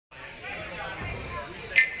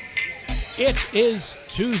It is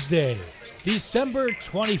Tuesday, December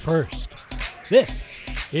 21st. This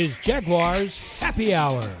is Jaguars Happy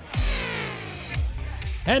Hour.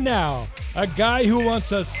 And now, a guy who wants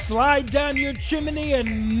to slide down your chimney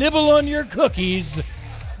and nibble on your cookies,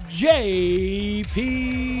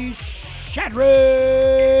 J.P.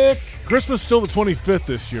 Shadrick. Christmas still the 25th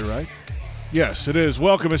this year, right? Yes, it is.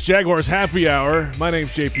 Welcome. It's Jaguars Happy Hour. My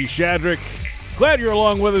name's J.P. Shadrick. Glad you're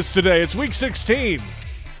along with us today. It's Week 16.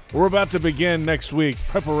 We're about to begin next week.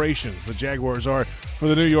 Preparations the Jaguars are for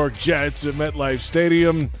the New York Jets at MetLife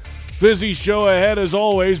Stadium. Busy show ahead as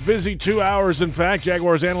always. Busy 2 hours, in fact.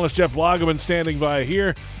 Jaguars analyst Jeff Lageman standing by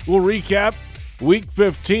here. We'll recap Week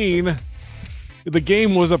 15. The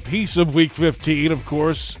game was a piece of Week 15, of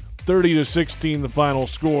course. 30-16 the final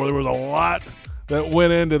score. There was a lot that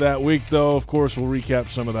went into that week, though. Of course, we'll recap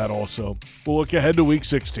some of that also. We'll look ahead to Week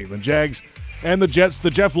 16. The Jags and the Jets,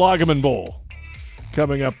 the Jeff Lageman Bowl,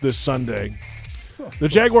 coming up this Sunday. The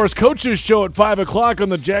Jaguars Coaches Show at 5 o'clock on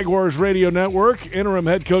the Jaguars Radio Network. Interim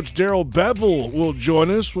head coach Darrell Bevell will join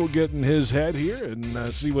us. We'll get in his head here and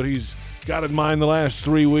see what he's got in mind the last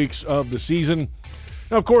 3 weeks of the season.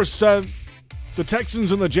 Now, of course, the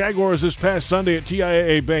Texans and the Jaguars this past Sunday at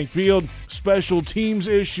TIAA Bank Field. Special teams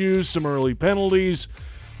issues, some early penalties.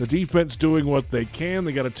 The defense doing what they can.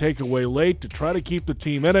 They got a takeaway late to try to keep the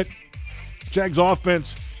team in it. Jags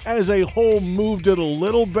offense as a whole moved it a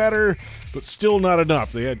little better, but still not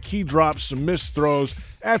enough. They had key drops, some missed throws.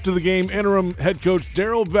 After the game, interim head coach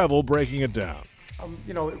Darrell Bevell breaking it down.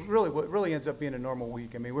 It really ends up being a normal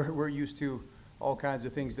week. I mean, we're used to all kinds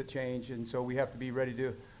of things that change, and so we have to be ready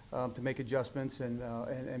to make adjustments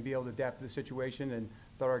and be able to adapt to the situation. And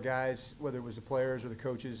thought our guys, whether it was the players or the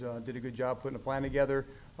coaches, did a good job putting a plan together.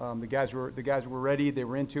 The guys were ready. They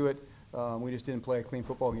were into it. We just didn't play a clean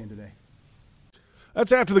football game today.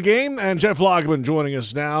 That's after the game, and Jeff Lageman joining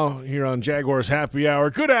us now here on Jaguars Happy Hour.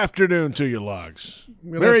 Good afternoon to you, Logs.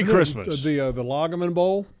 Merry Christmas. The Lageman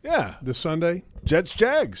Bowl? Yeah. This Sunday?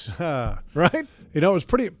 Jets-Jags. Right? You know, it was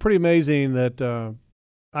pretty amazing that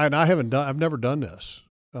I've never done this.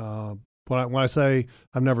 When I say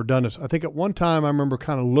I've never done this, I think at one time I remember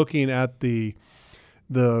kind of looking at the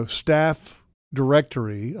staff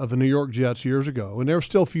directory of the New York Jets years ago, and there were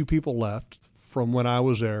still a few people left from when I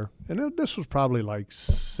was there. And this was probably like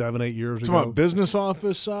 7-8 years ago. About business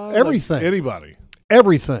office side? Everything. Like anybody?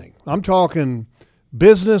 Everything. I'm talking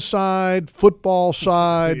business side, football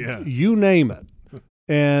side, You name it.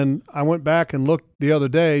 And I went back and looked the other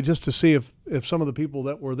day just to see if some of the people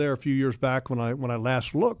that were there a few years back when I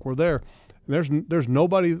last looked were there. And there's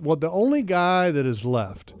nobody. Well, the only guy that is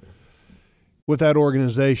left with that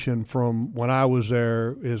organization from when I was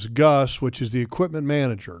there is Gus, which is the equipment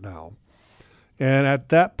manager now. And at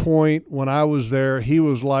that point, when I was there, he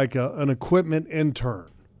was like an equipment intern,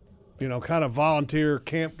 kind of volunteer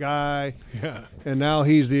camp guy. Yeah. And now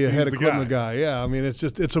he's the head equipment guy. Yeah, I mean,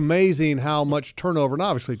 it's amazing how much turnover. And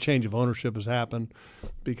obviously, change of ownership has happened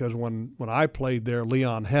because when I played there,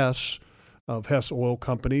 Leon Hess of Hess Oil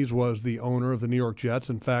Companies was the owner of the New York Jets.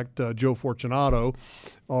 In fact, Joe Fortunato,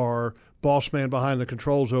 our boss man behind the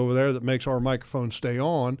controls over there that makes our microphones stay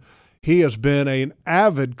on, he has been an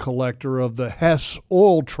avid collector of the Hess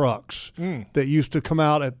oil trucks that used to come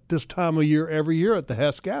out at this time of year every year at the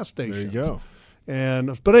Hess gas station. There you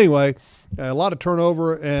go. But anyway, a lot of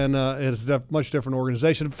turnover, and it's a much different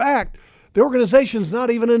organization. In fact, the organization's not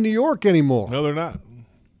even in New York anymore. No, they're not.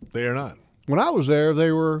 They are not. When I was there, they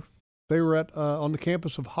were at on the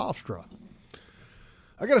campus of Hofstra.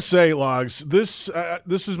 I got to say, Logs, this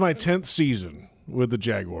was my 10th season with the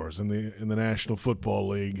Jaguars in the National Football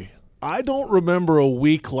League. I don't remember a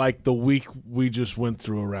week like the week we just went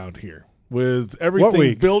through around here, with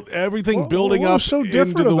everything building up. What's so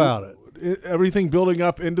different about it? Everything building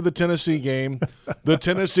up into the Tennessee game. The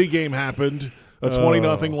Tennessee game happened, a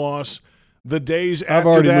 20-0 loss. The days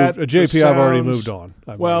after that, JP, I've already moved on.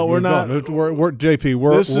 We're not. We're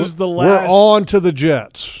JP. This is the last. We're on to the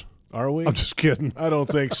Jets. Are we? I'm just kidding. I don't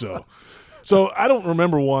think so. So I don't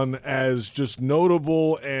remember one as just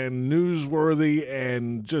notable and newsworthy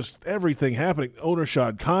and just everything happening. Owner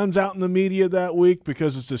Shad Khan's out in the media that week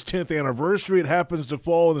because it's his 10th anniversary. It happens to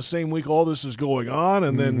fall in the same week all this is going on.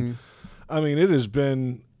 And then, I mean, it has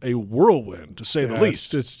been a whirlwind, to say the least.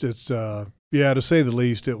 To say the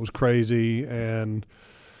least, it was crazy. And,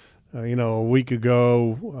 a week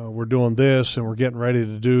ago, we're doing this and we're getting ready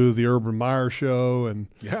to do the Urban Meyer show.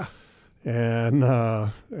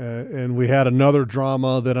 And we had another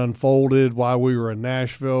drama that unfolded while we were in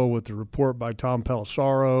Nashville with the report by Tom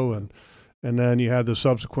Pelissaro, and then you had the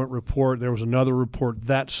subsequent report. There was another report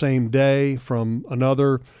that same day from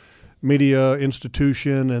another media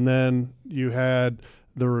institution, and then you had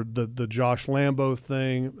the Josh Lambo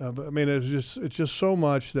thing. I mean, it's just so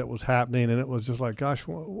much that was happening, and it was just like, gosh,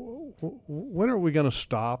 when are we going to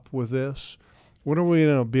stop with this? When are we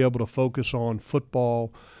going to be able to focus on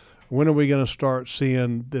football? When are we going to start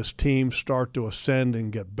seeing this team start to ascend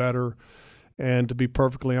and get better? And to be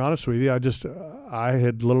perfectly honest with you, I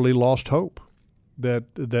had literally lost hope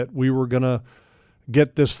that we were going to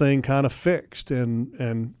get this thing kind of fixed.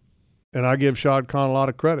 And I give Shad Khan a lot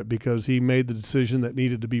of credit because he made the decision that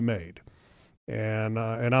needed to be made. And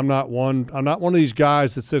I'm not one of these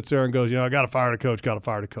guys that sits there and goes, I got to fire the coach,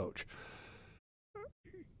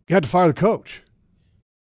 You had to fire the coach.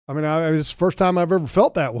 I mean, it's the first time I've ever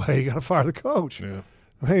felt that way. You got to fire the coach. Yeah.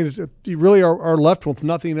 I mean, you really are left with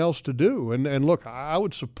nothing else to do. And look, I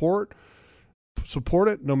would support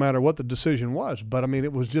it no matter what the decision was. But I mean,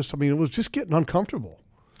 it was just getting uncomfortable.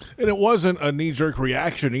 And it wasn't a knee-jerk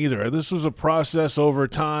reaction either. This was a process over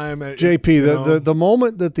time. JP, the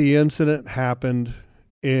moment that the incident happened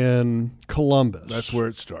in Columbus, that's where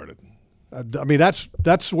it started. I mean,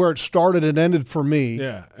 that's where it started and ended for me.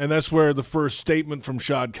 Yeah, and that's where the first statement from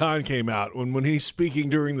Shad Khan came out. When he's speaking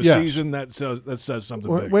during the season, that says something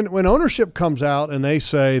big. When ownership comes out and they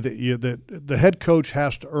say that the head coach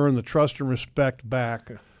has to earn the trust and respect back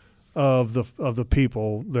of the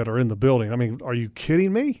people that are in the building. I mean, are you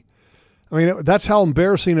kidding me? I mean, that's how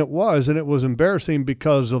embarrassing it was, and it was embarrassing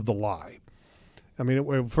because of the lie. I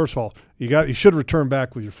mean, first of all, you should return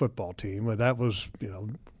back with your football team. That was,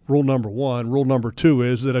 rule number one. Rule number two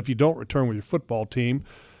is that if you don't return with your football team,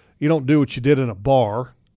 you don't do what you did in a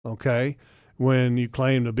bar, okay, when you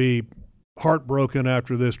claim to be heartbroken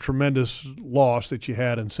after this tremendous loss that you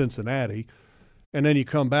had in Cincinnati, and then you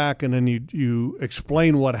come back and then you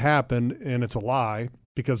explain what happened, and it's a lie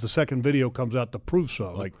because the second video comes out to prove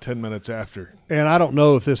so. Like 10 minutes after. And I don't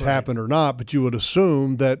know if this happened or not, but you would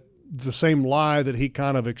assume that the same lie that he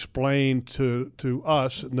kind of explained to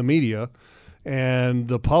us in the media and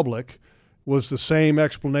the public was the same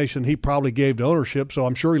explanation he probably gave to ownership. So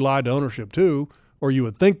I'm sure he lied to ownership too, or you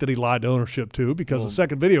would think that he lied to ownership too, because the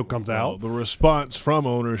second video comes out. The response from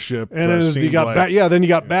ownership, and then you got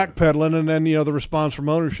backpedaling, and then the response from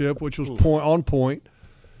ownership, which was on point,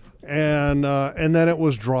 and then it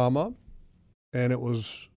was drama, and it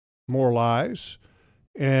was more lies,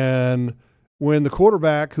 and when the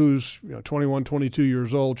quarterback, who's 21, 22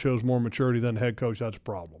 years old, shows more maturity than the head coach, that's a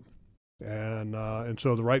problem. And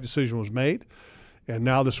so the right decision was made, and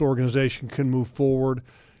now this organization can move forward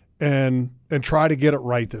and try to get it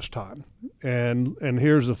right this time. And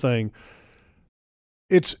here's the thing.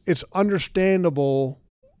 It's understandable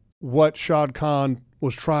what Shad Khan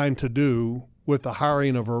was trying to do with the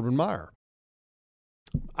hiring of Urban Meyer.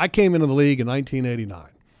 I came into the league in 1989.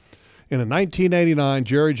 And in 1989,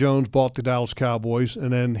 Jerry Jones bought the Dallas Cowboys,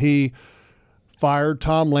 and then he fired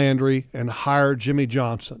Tom Landry and hired Jimmy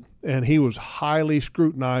Johnson. And he was highly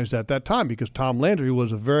scrutinized at that time because Tom Landry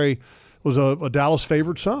was a Dallas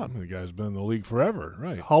favored son. The guy's been in the league forever,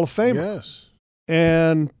 right? Hall of Famer. Yes.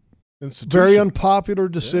 And very unpopular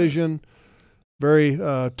decision, very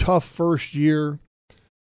tough first year.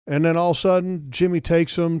 And then all of a sudden, Jimmy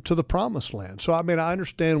takes him to the promised land. So, I mean, I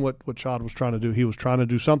understand what Shad was trying to do. He was trying to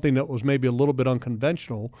do something that was maybe a little bit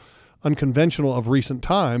unconventional of recent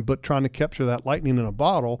time, but trying to capture that lightning in a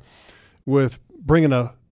bottle with bringing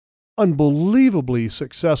a unbelievably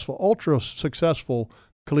successful, ultra successful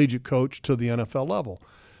collegiate coach to the NFL level.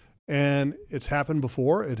 And it's happened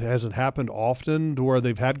before. It hasn't happened often to where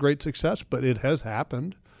they've had great success, but it has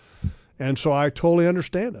happened. And so I totally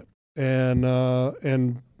understand it.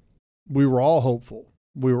 And we were all hopeful.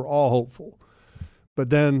 But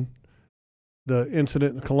then the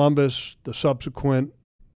incident in Columbus, the subsequent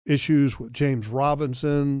issues with James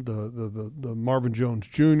Robinson, the Marvin Jones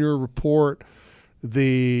Jr. report,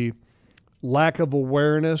 the lack of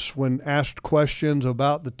awareness when asked questions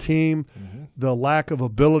about the team, the lack of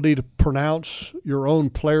ability to pronounce your own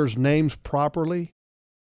players' names properly,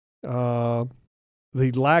 the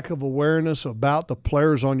lack of awareness about the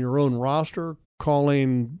players on your own roster,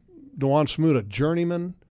 calling Dawuane Smoot a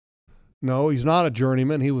journeyman. No, he's not a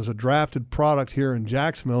journeyman. He was a drafted product here in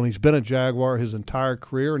Jacksonville, and he's been a Jaguar his entire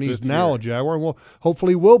career, and he's now a Jaguar, and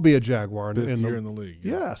hopefully will be a Jaguar. Fifth year in the league.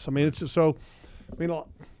 Yes. I mean, it's just so – I mean,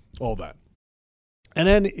 all that. And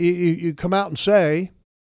then you come out and say,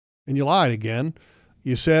 and you lied again,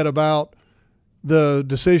 you said about the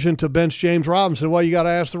decision to bench James Robinson, well, you got to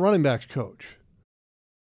ask the running backs coach.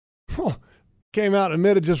 Came out and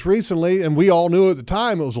admitted just recently, and we all knew at the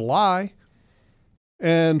time it was a lie.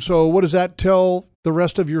 And so what does that tell the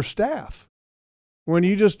rest of your staff? When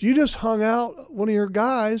you just hung out one of your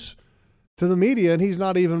guys to the media, and he's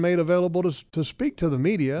not even made available to speak to the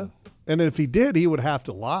media. And if he did, he would have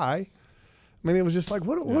to lie. I mean, it was just like,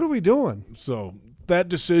 what are we doing? So that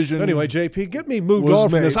decision. Anyway, JP, get me moved was on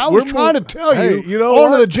from made. this. I was trying to tell you know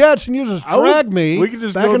on to the Jets, and you just dragged me we could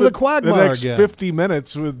just back go into the quagmire the next again. 50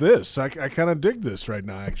 minutes with this. I kind of dig this right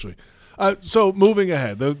now, actually. So moving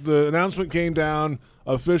ahead, the announcement came down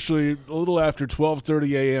officially a little after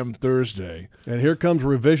 12:30 a.m. Thursday. And here comes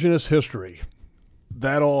revisionist history.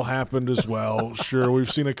 That all happened as well. Sure, we've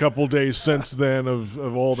seen a couple days since then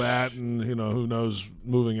of all that, and who knows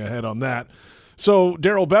moving ahead on that. So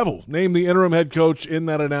Darrell Bevell named the interim head coach in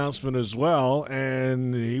that announcement as well,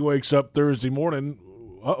 and he wakes up Thursday morning.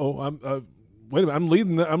 Wait a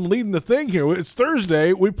minute, I'm leading the thing here. It's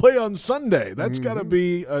Thursday. We play on Sunday. That's got to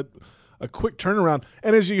be a quick turnaround.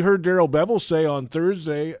 And as you heard Darrell Bevell say on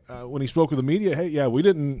Thursday when he spoke with the media, hey, yeah, we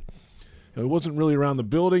didn't. It wasn't really around the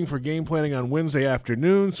building for game planning on Wednesday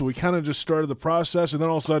afternoon, so we kind of just started the process, and then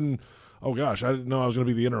all of a sudden, oh gosh, I didn't know I was going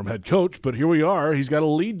to be the interim head coach, but here we are. He's got to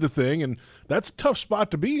lead the thing, and that's a tough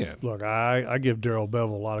spot to be in. Look, I give Darrell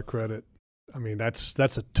Bevell a lot of credit. I mean, that's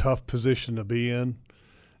a tough position to be in,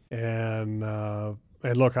 and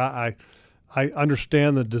look, I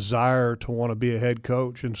understand the desire to want to be a head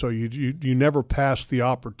coach, and so you never pass the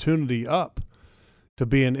opportunity up to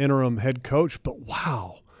be an interim head coach. But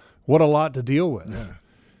wow, what a lot to deal with,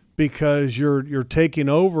 because you're taking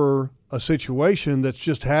over a situation that's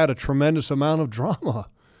just had a tremendous amount of drama,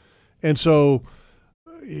 and so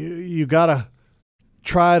you got to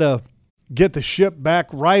try to get the ship back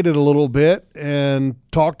righted a little bit and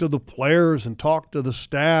talk to the players and talk to the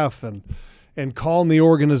staff and calm the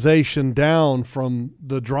organization down from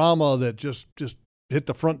the drama that just hit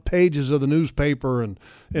the front pages of the newspaper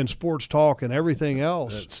and sports talk and everything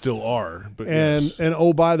else. That still are. But and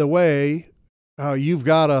oh, by the way, you've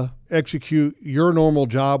got to execute your normal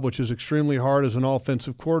job, which is extremely hard as an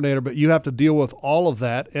offensive coordinator, but you have to deal with all of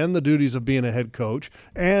that and the duties of being a head coach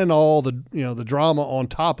and all the the drama on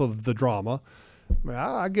top of the drama. I mean,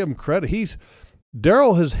 I give him credit.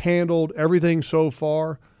 Darrell has handled everything so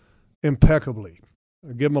far impeccably.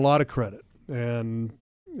 I give him a lot of credit, and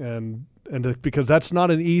because that's not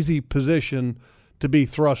an easy position to be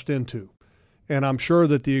thrust into. And I'm sure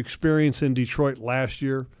that the experience in Detroit last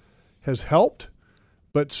year has helped,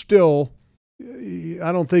 but still,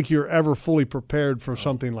 I don't think you're ever fully prepared for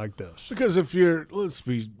something like this. Because let's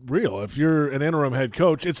be real, if you're an interim head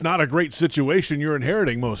coach, it's not a great situation you're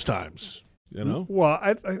inheriting most times, Well,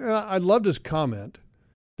 I loved his comment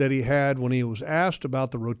that he had when he was asked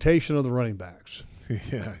about the rotation of the running backs.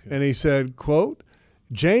 Yeah. And he said, quote,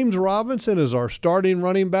 "James Robinson is our starting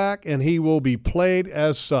running back, and he will be played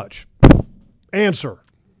as such." Answer.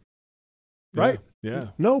 Right? Yeah.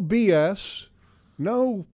 No BS.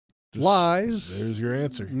 No lies. There's your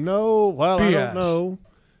answer. No, BS. I don't know.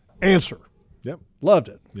 Answer. Yep. Loved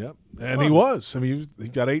it. Yep. And he was. I mean, he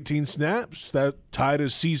got 18 snaps. That tied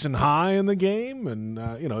his season high in the game. And,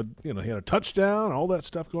 he had a touchdown, all that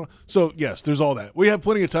stuff going on. So, yes, there's all that. We have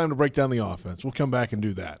plenty of time to break down the offense. We'll come back and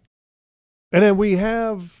do that. And then we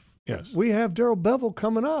have Darrell Bevell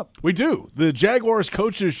coming up. We do. The Jaguars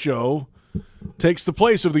Coaches Show takes the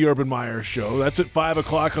place of the Urban Meyer Show. That's at 5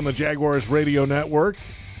 o'clock on the Jaguars Radio Network.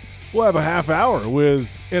 We'll have a half hour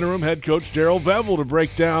with interim head coach Darrell Bevell to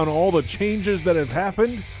break down all the changes that have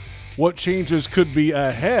happened, what changes could be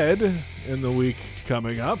ahead in the week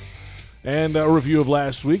coming up, and a review of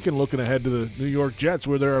last week and looking ahead to the New York Jets,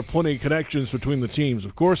 where there are plenty of connections between the teams.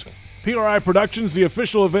 Of course, PRI Productions, the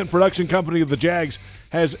official event production company of the Jags,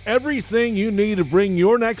 has everything you need to bring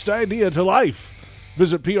your next idea to life.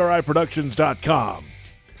 Visit PRIProductions.com.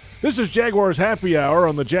 This is Jaguars Happy Hour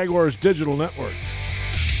on the Jaguars Digital Network.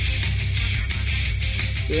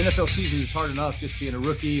 The NFL season is hard enough just being a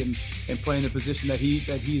rookie and playing the position that he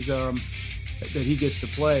gets to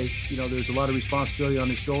play. There's a lot of responsibility on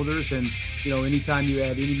his shoulders, and anytime you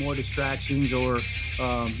add any more distractions or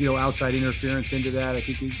outside interference into that, I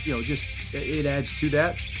think it adds to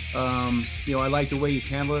that. I like the way he's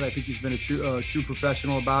handled it. I think he's been a true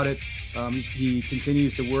professional about it. He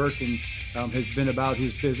continues to work and has been about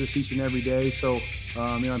his business each and every day. So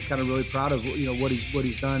I'm kind of really proud of what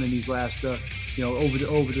he's done in these last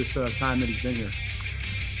over this time that he's been here.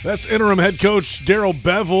 That's interim head coach Darrell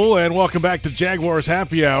Bevell, and welcome back to Jaguars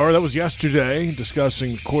Happy Hour. That was yesterday,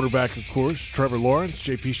 discussing quarterback, of course, Trevor Lawrence,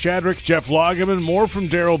 J.P. Shadrick, Jeff Lageman, more from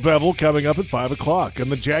Darrell Bevell coming up at 5 o'clock on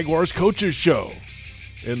the Jaguars Coaches Show,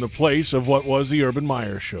 in the place of what was the Urban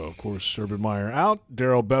Meyer Show. Of course, Urban Meyer out,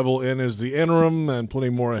 Darrell Bevell in as the interim, and plenty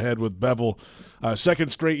more ahead with Bevell.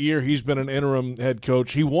 Second straight year he's been an interim head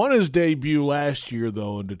coach. He won his debut last year,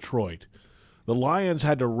 though, in Detroit. The Lions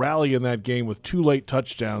had to rally in that game with 2 late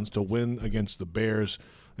touchdowns to win against the Bears.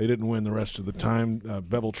 They didn't win the rest of the time.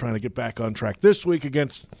 Bevel trying to get back on track this week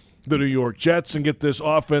against the New York Jets and get this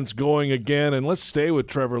offense going again. And let's stay with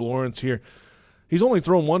Trevor Lawrence here. He's only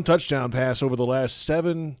thrown 1 touchdown pass over the last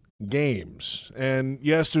 7 games. And,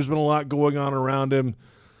 yes, there's been a lot going on around him.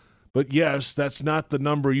 But, yes, that's not the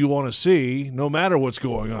number you want to see no matter what's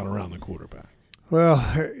going on around the quarterback. Well,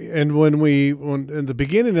 and when in the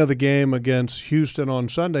beginning of the game against Houston on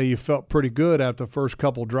Sunday, you felt pretty good after the first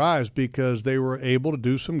couple drives because they were able to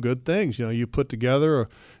do some good things. You know, you put together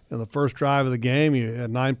in the first drive of the game, you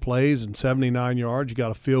had 9 plays and 79 yards. You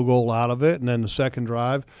got a field goal out of it. And then the second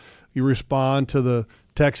drive, you respond to the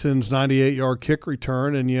Texans' 98-yard kick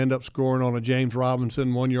return, and you end up scoring on a James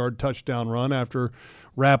Robinson 1-yard touchdown run after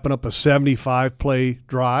wrapping up a 75-play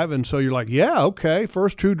drive. And so you're like, yeah, okay,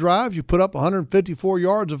 first 2 drives, you put up 154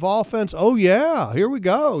 yards of offense. Oh, yeah, here we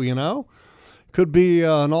go, you know. Could be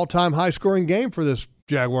an all-time high-scoring game for this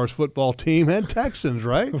Jaguars football team and Texans,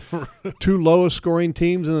 right? 2 lowest-scoring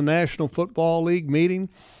teams in the National Football League meeting.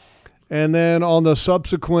 And then on the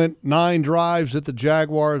subsequent 9 drives that the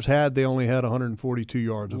Jaguars had, they only had 142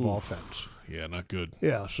 yards of offense. Yeah, not good.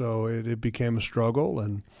 Yeah, so it became a struggle,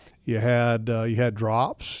 and you had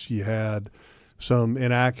drops, you had some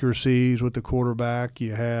inaccuracies with the quarterback,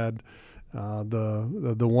 you had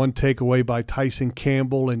the one takeaway by Tyson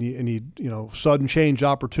Campbell, and you sudden change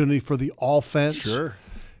opportunity for the offense. Sure.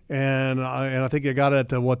 And I think you got it at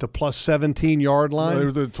the plus 17-yard line. They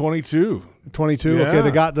were the 22. 22. Yeah. Okay,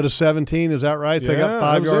 they got to the 17. Is that right? So yeah, they got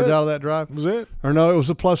 5 yards out of that drive. That was it? Or no, it was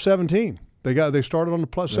the plus 17. They started on the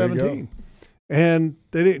plus 17. And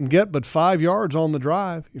they didn't get but 5 yards on the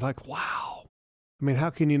drive. You're like, wow. I mean, how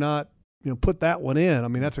can you not, put that one in? I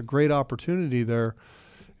mean, that's a great opportunity there.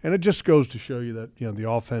 And it just goes to show you that, the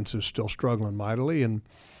offense is still struggling mightily, and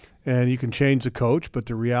you can change the coach, but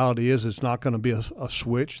the reality is it's not going to be a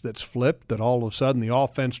switch that's flipped, that all of a sudden the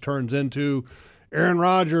offense turns into Aaron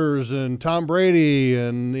Rodgers and Tom Brady,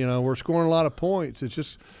 and we're scoring a lot of points.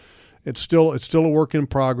 It's still a work in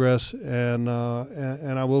progress, and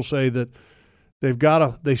I will say that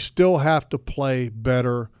they still have to play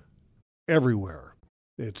better everywhere.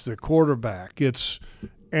 It's the quarterback. It's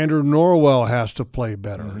Andrew Norwell has to play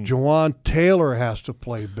better. Mm-hmm. Jawan Taylor has to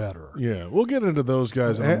play better. Yeah, we'll get into those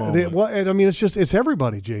guys in a moment. It's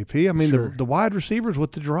everybody, JP. I mean, sure. the wide receivers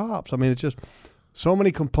with the drops. I mean, it's just so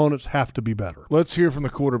many components have to be better. Let's hear from the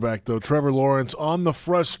quarterback, though, Trevor Lawrence, on the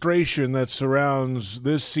frustration that surrounds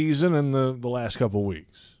this season and the last couple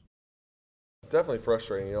weeks. Definitely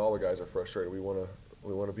frustrating. All the guys are frustrated. We want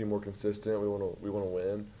to be more consistent. We want to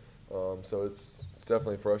win. So it's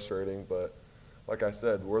definitely frustrating, but like I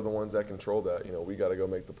said, we're the ones that control that. We got to go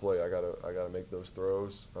make the play. I got to make those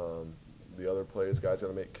throws. The other plays, guys got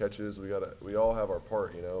to make catches. We all have our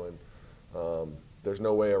part, and there's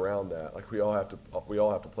no way around that. Like we all have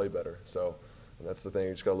to play better. So, and that's the thing.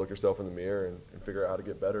 You just got to look yourself in the mirror and figure out how to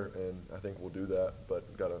get better. And I think we'll do that,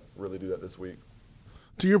 but got to really do that this week.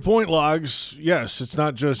 To your point, Logs, yes, it's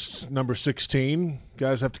not just number 16.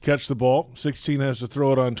 Guys have to catch the ball. 16 has to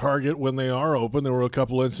throw it on target when they are open. There were a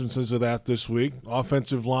couple instances of that this week.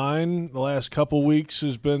 Offensive line the last couple weeks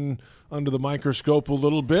has been under the microscope a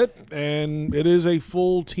little bit, and it is a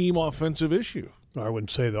full team offensive issue. I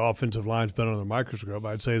wouldn't say the offensive line's been under the microscope.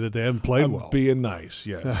 I'd say that they haven't played well. Being nice,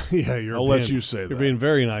 yes. Yeah, I'll let you say that. You're being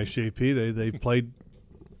very nice, JP. They played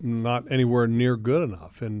not anywhere near good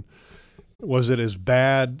enough, and was it as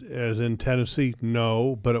bad as in Tennessee?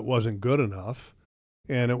 No, but it wasn't good enough.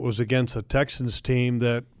 And it was against a Texans team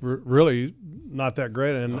that really not that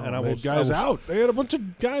great. And I was out. They had a bunch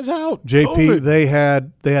of guys out. JP,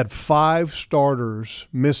 COVID. they had 5 starters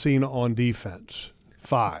missing on defense.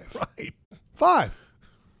 5. Right. 5.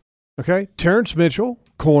 Okay. Terrence Mitchell,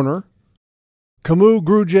 corner. Camus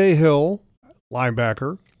Grugier-Hill,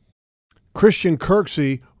 linebacker. Christian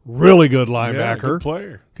Kirksey, really good linebacker. Yeah, good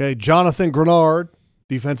player. Okay, Jonathan Grenard,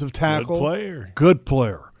 defensive tackle. Good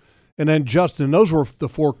player. And then Justin, those were the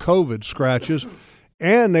 4 COVID scratches.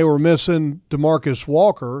 And they were missing DeMarcus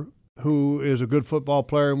Walker, who is a good football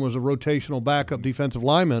player and was a rotational backup defensive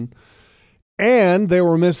lineman. And they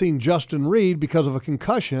were missing Justin Reed because of a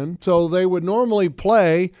concussion. So they would normally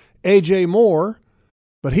play A.J. Moore,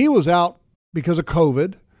 but he was out because of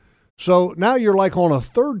COVID. So now you're like on a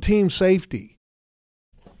 3rd-team safety.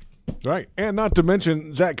 Right, and not to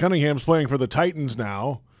mention Zach Cunningham's playing for the Titans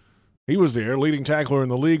now. He was there, leading tackler in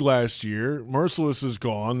the league last year. Merciless is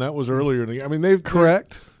gone. That was earlier in the year. I mean, they've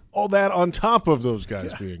all that on top of those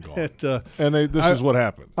guys being gone. This is what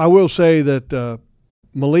happened. I will say that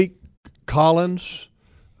Malik Collins,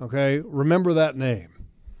 okay, remember that name.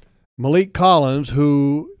 Malik Collins,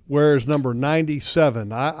 who wears number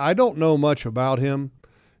 97. I don't know much about him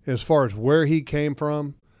as far as where he came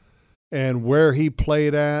from and where he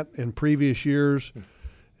played at in previous years.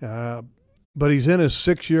 But he's in his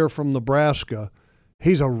 6th year from Nebraska.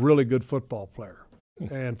 He's a really good football player.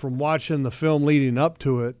 And from watching the film leading up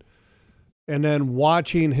to it, and then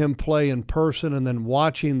watching him play in person, and then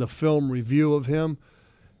watching the film review of him,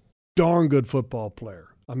 darn good football player.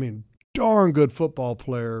 I mean, darn good football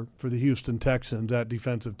player for the Houston Texans at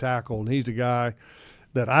defensive tackle. And he's a guy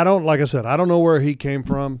that I don't know where he came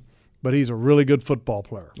from, but he's a really good football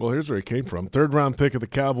player. Well, here's where he came from. 3rd-round pick of the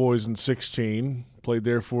Cowboys in 2016. Played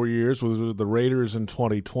there 4 years, was with the Raiders in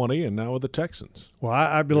 2020, and now with the Texans. Well,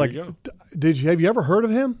 I'd be There like, you have you ever heard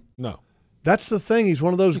of him? No. That's the thing. He's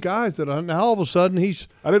one of those guys that now all of a sudden he's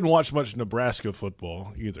 – I didn't watch much Nebraska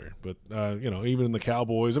football either, but, even in the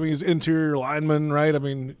Cowboys. I mean, he's interior lineman, right? I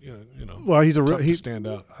mean, well, he's tough to stand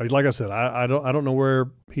out. Like I said, I don't know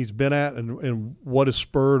where he's been at and what has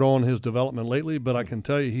spurred on his development lately, but I can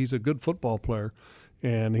tell you he's a good football player,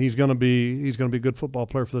 and he's going to be a good football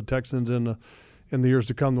player for the Texans in the years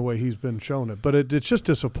to come the way he's been showing it. But it's just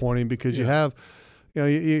disappointing because you have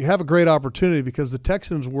a great opportunity because the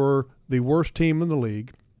Texans were the worst team in the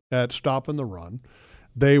league at stopping the run.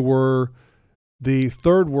 They were the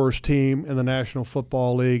 3rd worst team in the National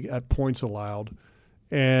Football League at points allowed,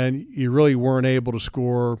 and you really weren't able to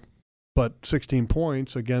score but 16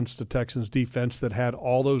 points against the Texans defense that had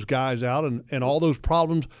all those guys out and all those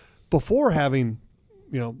problems before having,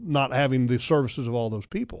 not having the services of all those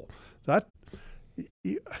people.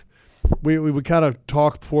 We kind of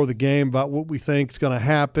talked before the game about what we think is going to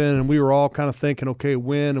happen, and we were all kind of thinking, okay,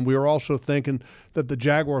 win, and we were also thinking that the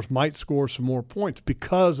Jaguars might score some more points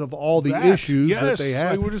because of all the issues that they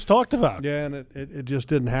had. Like we just talked about. Yeah, and it just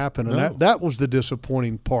didn't happen, and that was the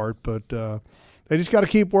disappointing part. But they just got to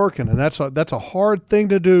keep working, and that's a hard thing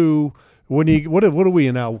to do when you what are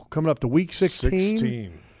we now coming up to week 16?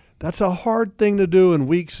 16. That's a hard thing to do in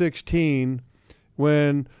week 16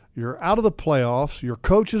 when you're out of the playoffs, your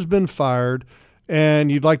coach has been fired,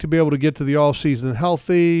 and you'd like to be able to get to the offseason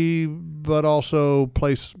healthy but also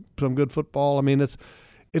play some good football. I mean,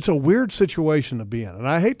 it's a weird situation to be in. And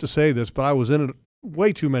I hate to say this, but I was in it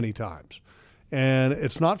way too many times. And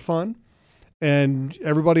it's not fun. And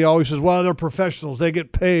everybody always says, well, they're professionals. They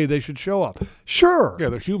get paid. They should show up. Sure. Yeah,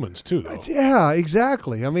 they're humans too, though. Yeah,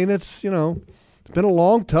 exactly. I mean, it's been a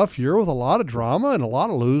long, tough year with a lot of drama and a lot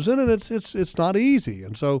of losing, and it's not easy.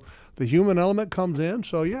 And so the human element comes in.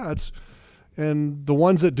 So, yeah, and the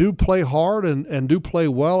ones that do play hard and do play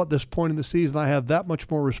well at this point in the season, I have that much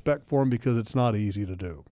more respect for them because it's not easy to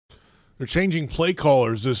do. They're changing play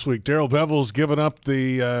callers this week. Darrell Bevell's given up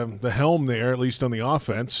the helm there, at least on the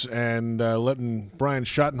offense, and letting Brian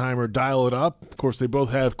Schottenheimer dial it up. Of course, they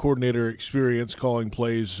both have coordinator experience calling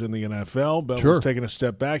plays in the NFL. Bevell's taking a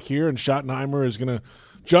step back here, and Schottenheimer is going to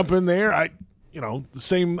jump in there. The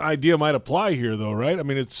same idea might apply here, though, right? I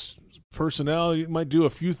mean, it's personnel. You might do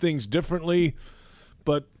a few things differently,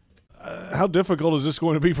 but how difficult is this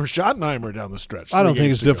going to be for Schottenheimer down the stretch? I don't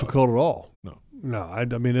think it's difficult at all. No, I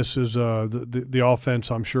mean, this is the offense,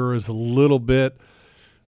 I'm sure, is a little bit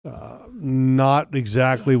not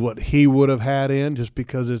exactly what he would have had in, just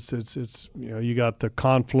because it's you got the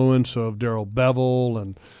confluence of Darrell Bevell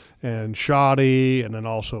and Schotty, and then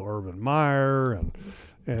also Urban Meyer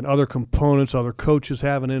and other components, other coaches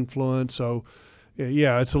have an influence. So,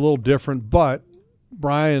 yeah, it's a little different. But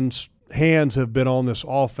Brian's hands have been on this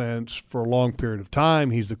offense for a long period of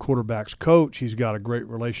time. He's the quarterback's coach. He's got a great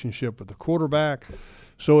relationship with the quarterback.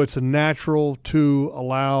 So it's natural to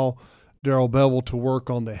allow Darrell Bevell to work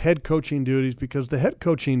on the head coaching duties, because the head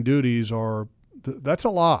coaching duties that's a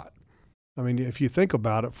lot. I mean, if you think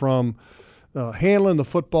about it, from handling the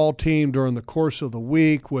football team during the course of the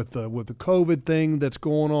week with the COVID thing that's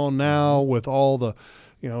going on now, with all the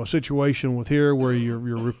situation with here where you're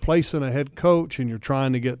replacing a head coach and you're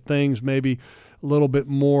trying to get things maybe a little bit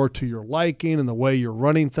more to your liking and the way you're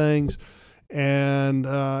running things, and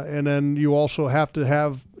then you also have to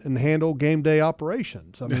have and handle game day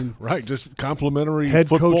operations. I mean, right, just complimentary head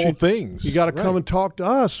football coaching things. You got to come and talk to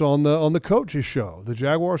us on the coaches show, the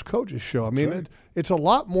Jaguars coaches show. I mean, it's a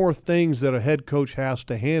lot more things that a head coach has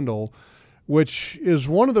to handle, which is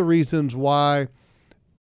one of the reasons why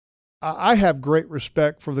I have great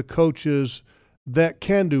respect for the coaches that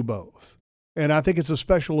can do both. And I think it's a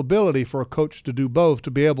special ability for a coach to do both, to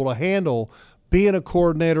be able to handle being a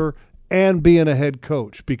coordinator and being a head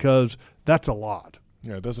coach, because that's a lot.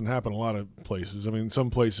 Yeah, it doesn't happen a lot of places. I mean, some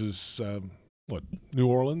places, New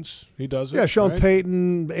Orleans, he does it. Yeah, Sean right?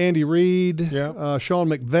 Payton, Andy Reid, yeah. Sean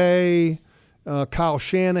McVay. Kyle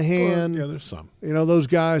Shanahan. Yeah, there's some. Those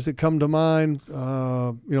guys that come to mind.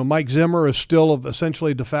 Mike Zimmer is still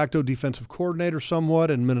essentially de facto defensive coordinator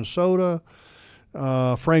somewhat in Minnesota.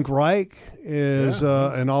 Frank Reich is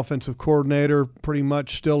an offensive coordinator pretty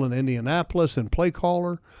much still in Indianapolis and play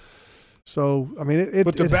caller. So, I mean,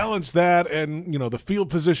 but to balance that and, the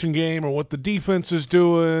field position game or what the defense is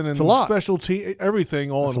doing and specialty,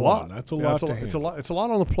 everything all in one. That's a lot to handle. It's a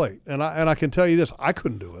lot on the plate. And I can tell you this, I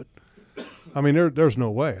couldn't do it. I mean, there's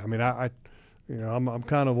no way. I mean, I'm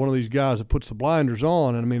kind of one of these guys that puts the blinders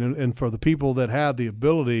on. And I mean, and for the people that have the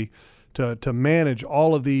ability to manage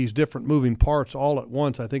all of these different moving parts all at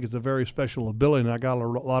once, I think it's a very special ability, and I got a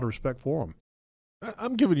lot of respect for them.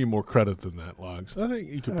 I'm giving you more credit than that, Logs. I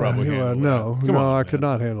think you could probably handle that. No, I could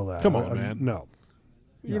not handle that. Come on, man. No.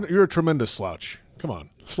 You're a tremendous slouch. Come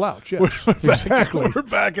on. Slouch, yes. Exactly. We're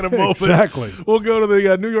back in a moment. Exactly. We'll go to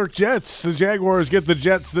the New York Jets. The Jaguars get the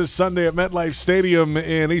Jets this Sunday at MetLife Stadium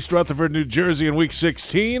in East Rutherford, New Jersey in Week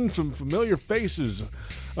 16. Some familiar faces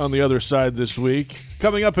on the other side this week.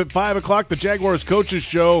 Coming up at 5 o'clock, the Jaguars Coaches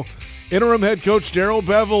Show. Interim head coach Darrell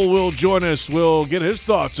Bevell will join us. We'll get his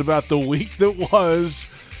thoughts about the week that was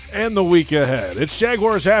and the week ahead. It's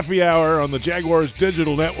Jaguars Happy Hour on the Jaguars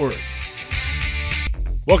Digital Network.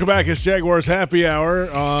 Welcome back. It's Jaguars Happy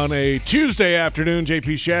Hour on a Tuesday afternoon.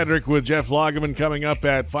 JP Shadrick with Jeff Lageman coming up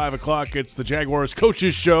at 5 o'clock. It's the Jaguars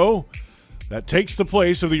Coaches Show that takes the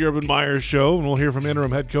place of the Urban Meyer Show, and we'll hear from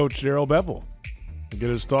interim head coach Darrell Bevell. We'll get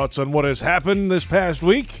his thoughts on what has happened this past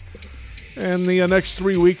week and the next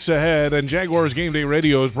 3 weeks ahead. And Jaguars Game Day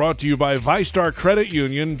Radio is brought to you by VyStar Credit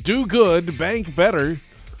Union. Do good, bank better.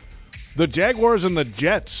 The Jaguars and the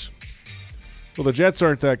Jets. Well, the Jets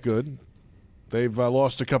aren't that good. They've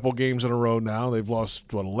lost a couple games in a row now. They've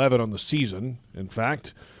lost, 11 on the season, in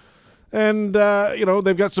fact. And,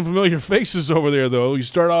 they've got some familiar faces over there, though. You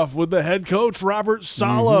start off with the head coach, Robert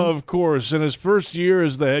Saleh, of course. In his first year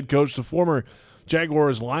as the head coach, the former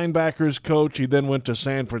Jaguars linebackers coach. He then went to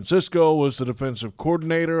San Francisco, was the defensive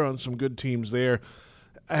coordinator on some good teams there.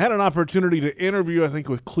 I had an opportunity to interview, I think,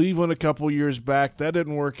 with Cleveland a couple years back. That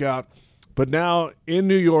didn't work out. But now in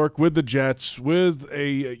New York with the Jets, with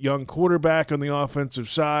a young quarterback on the offensive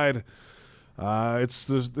side, it's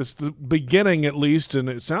the beginning at least, and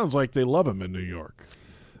it sounds like they love him in New York.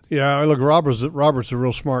 Yeah, look, Robert's a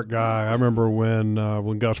real smart guy. I remember when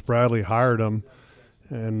Gus Bradley hired him,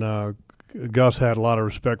 and Gus had a lot of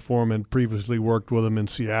respect for him and previously worked with him in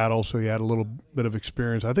Seattle, so he had a little bit of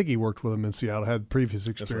experience. I think he worked with him in Seattle, had previous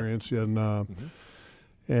experience, right.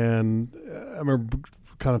 And I remember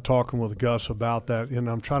kind of talking with Gus about that, and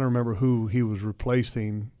I'm trying to remember who he was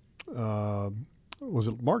replacing. Was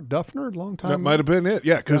it Mark Duffner a long time ago? That might have been it,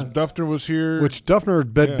 yeah, because yeah. Duffner was here. Which Duffner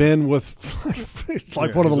had been with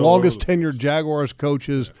one of the longest tenured Jaguars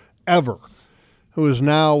coaches ever, who is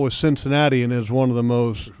now with Cincinnati and is one of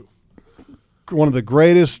the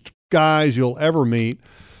greatest guys you'll ever meet,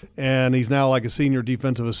 and he's now like a senior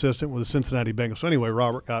defensive assistant with the Cincinnati Bengals. So anyway,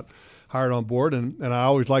 Robert got hired on board, and I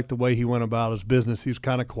always liked the way he went about his business. He was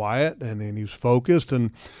kind of quiet, and he was focused,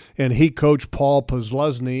 and he coached Paul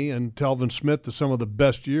Posluszny and Telvin Smith to some of the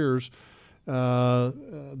best years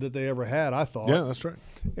that they ever had, I thought. Yeah, that's right.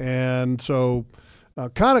 And so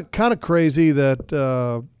kind of crazy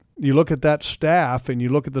that you look at that staff and you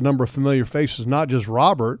look at the number of familiar faces, not just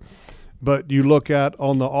Robert, but you look at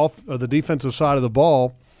on the defensive side of the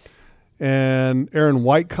ball, and Aaron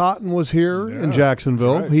Whitecotton was here in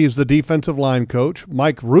Jacksonville. Right. He's the defensive line coach.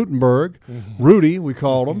 Mike Rutenberg, Rudy, we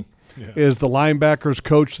called him, is the linebackers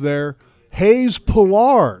coach there. Hayes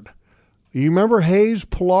Pollard. You remember Hayes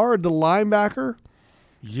Pollard, the linebacker?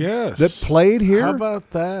 Yes. That played here? How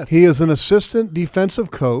about that? He is an assistant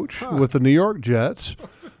defensive coach with the New York Jets.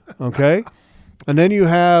 Okay? And then you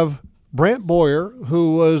have Brant Boyer,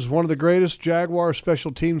 who was one of the greatest Jaguar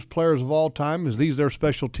special teams players of all time, is he's their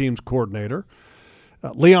special teams coordinator.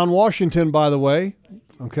 Leon Washington, by the way,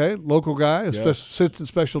 okay, local guy, assistant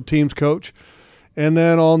special teams coach. And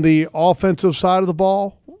then on the offensive side of the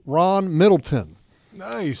ball, Ron Middleton.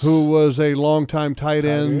 Nice. Who was a longtime tight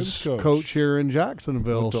ends coach here in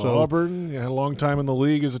Jacksonville. Went to Auburn, a long time in the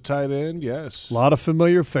league as a tight end, yes. A lot of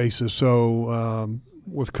familiar faces. So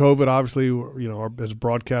with COVID, obviously, as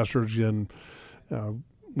broadcasters, and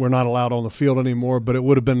we're not allowed on the field anymore, but it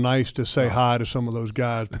would have been nice to say hi to some of those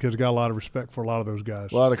guys because I got a lot of respect for a lot of those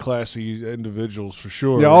guys. A lot of classy individuals for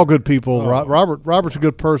sure. Yeah, all good people. Robert's a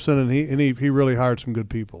good person, and he really hired some good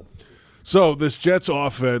people. So this Jets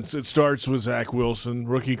offense, it starts with Zach Wilson,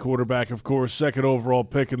 rookie quarterback, of course, second overall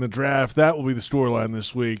pick in the draft. That will be the storyline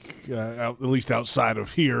this week, at least outside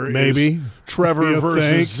of here. Maybe. Trevor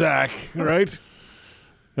versus Zach, right?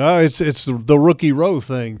 It's the rookie row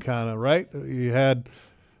thing, kind of, right? You had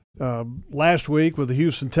last week with the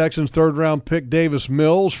Houston Texans third-round pick Davis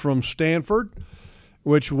Mills from Stanford,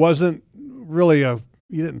 which wasn't really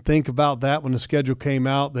you didn't think about that when the schedule came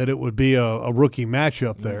out, that it would be a rookie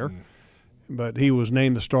matchup there. Mm-hmm. But he was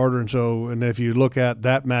named the starter, and if you look at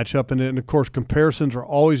that matchup, and of course comparisons are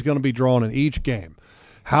always going to be drawn in each game.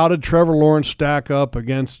 How did Trevor Lawrence stack up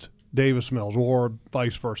against Davis Mills, or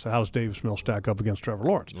vice versa? How does Davis Mills stack up against Trevor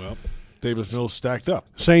Lawrence? Well, Davis Mills stacked up.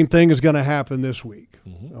 Same thing is going to happen this week,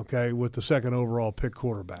 okay, with the second overall pick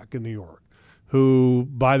quarterback in New York, who,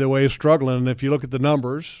 by the way, is struggling. And if you look at the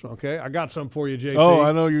numbers, okay, I got some for you, JP. Oh,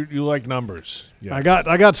 I know you like numbers. Yeah. I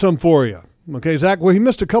got some for you. Okay, Zach, well, he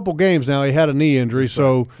missed a couple games now. He had a knee injury,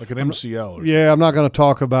 so like an MCL. I'm not going to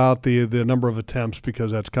talk about the number of attempts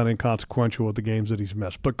because that's kind of inconsequential with the games that he's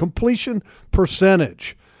missed. But completion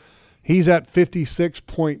percentage, he's at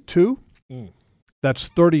 56.2. That's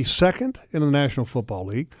 32nd in the National Football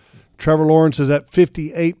League. Trevor Lawrence is at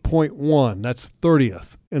 58.1. That's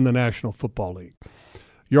 30th in the National Football League.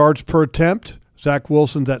 Yards per attempt, Zach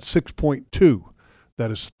Wilson's at 6.2. That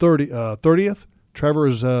is 30th. Trevor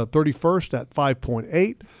is 31st at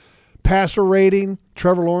 5.8. Passer rating,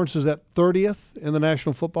 Trevor Lawrence is at 30th in the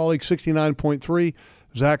National Football League, 69.3.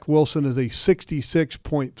 Zach Wilson is a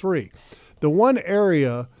 66.3. The one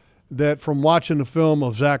area that, from watching the film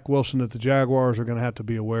of Zach Wilson, that the Jaguars are going to have to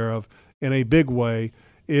be aware of in a big way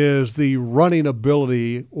is the running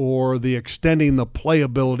ability or the extending the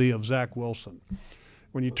playability of Zach Wilson.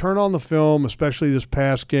 When you turn on the film, especially this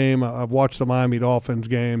past game, I've watched the Miami Dolphins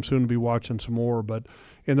game, soon to be watching some more, but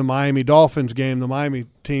in the Miami Dolphins game, the Miami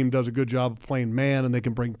team does a good job of playing man, and they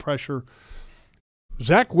can bring pressure.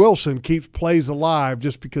 Zach Wilson keeps plays alive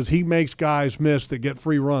just because he makes guys miss that get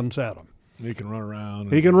free runs at him. He can run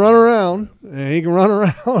around. He can run around,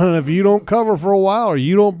 and if you don't cover for a while or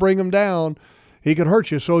you don't bring him down, he can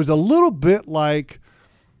hurt you. So he's a little bit like,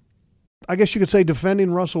 I guess you could say,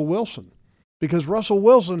 defending Russell Wilson. Because Russell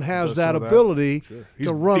Wilson has that ability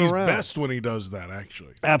to run around. He's best when he does that,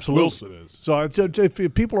 actually. Absolutely. Wilson is. So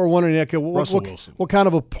if people are wondering, okay, what kind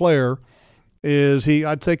of a player is he,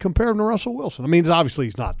 I'd say compare him to Russell Wilson. I mean, obviously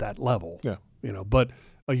he's not that level, but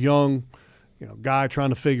a young guy trying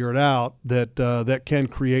to figure it out that can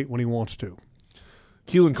create when he wants to.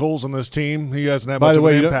 Keelan Cole's on this team. He hasn't had much of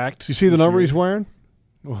an impact. You see the number he's wearing?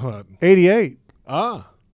 What? 88. How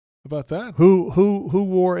about that? Who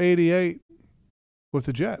wore 88? With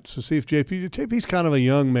the Jets to see if JP's kind of a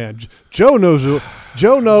young man. Joe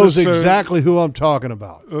knows exactly who I'm talking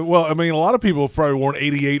about. Well, I mean, a lot of people have probably worn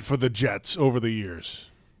 88 for the Jets over the years.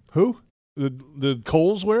 Who? Did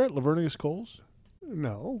Coles wear it? Lavernius Coles?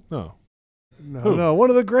 No. One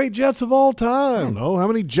of the great Jets of all time. I don't know. How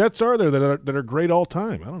many Jets are there that are great all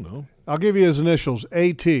time? I don't know. I'll give you his initials.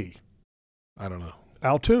 A.T. I don't know.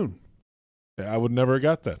 Altoon. I would never have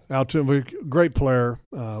got that. Altoon, great player,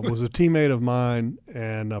 was a teammate of mine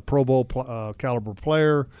and a Pro Bowl caliber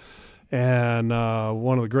player, and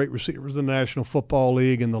one of the great receivers in the National Football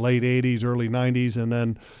League in the late 80s, early 90s, and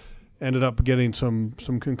then ended up getting some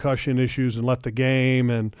concussion issues and left the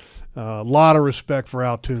game, and a lot of respect for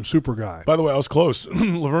Altoon, super guy. By the way, I was close.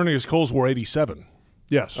 Lavernius Coles wore 87.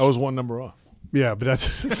 Yes. I was one number off. Yeah, but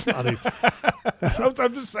that's not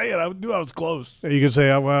I'm just saying. I knew I was close. You could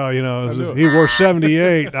say, well, he wore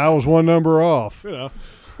 78. I was one number off. Would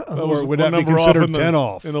that be considered 10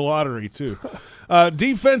 off? In the lottery, too.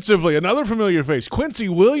 Defensively, another familiar face. Quincy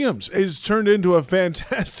Williams has turned into a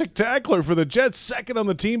fantastic tackler for the Jets, second on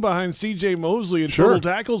the team behind C.J. Mosley in total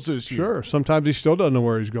tackles this year. Sure. Sometimes he still doesn't know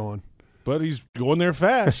where he's going. But he's going there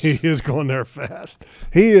fast. He is going there fast.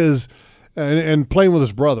 He is, and playing with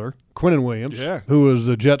his brother, Quinnen Williams, who was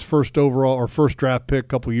the Jets' first draft pick a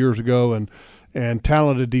couple years ago, and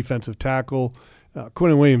talented defensive tackle.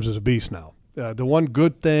 Quinnen Williams is a beast now. The one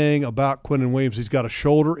good thing about Quinnen Williams, he's got a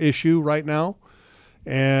shoulder issue right now,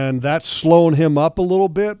 and that's slowing him up a little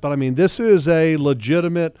bit. But, I mean, this is a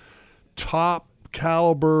legitimate top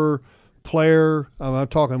caliber player. I'm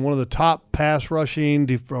talking one of the top pass rushing,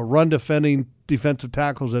 run defending defensive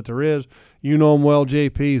tackles that there is. You know him well,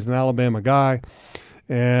 JP. He's an Alabama guy.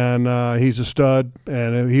 And he's a stud,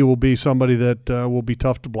 and he will be somebody that will be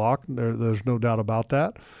tough to block. There's no doubt about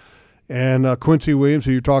that. And Quincy Williams,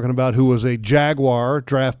 who you're talking about, who was a Jaguar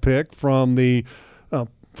draft pick from the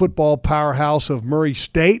football powerhouse of Murray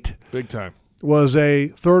State. Big time. Was a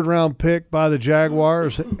third-round pick by the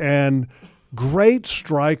Jaguars, and great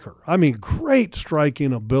striker. I mean, great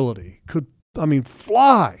striking ability. Could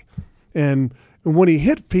fly. And when he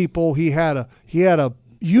hit people, he had a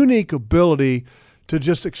unique ability to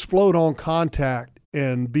just explode on contact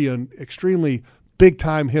and be an extremely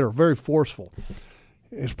big-time hitter, very forceful.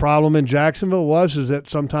 His problem in Jacksonville is that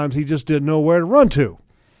sometimes he just didn't know where to run to.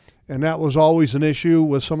 And that was always an issue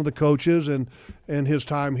with some of the coaches and his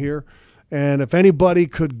time here. And if anybody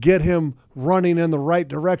could get him running in the right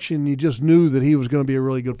direction, you just knew that he was going to be a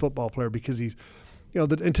really good football player because he's,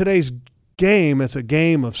 in today's game, it's a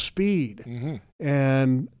game of speed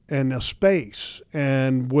and a space.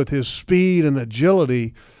 And with his speed and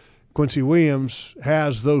agility, Quincy Williams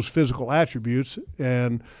has those physical attributes,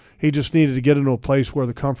 and he just needed to get into a place where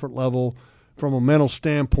the comfort level from a mental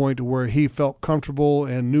standpoint to where he felt comfortable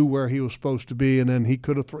and knew where he was supposed to be, and then he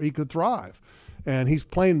could thrive. And he's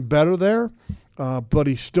playing better there, but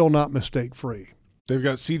he's still not mistake-free. They've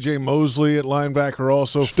got C.J. Mosley at linebacker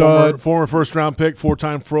also, former first-round pick,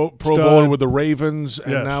 four-time Pro Bowler with the Ravens,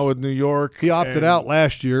 and now with New York. He opted out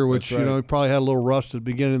last year, which, he probably had a little rust at the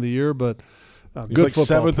beginning of the year, but he's good like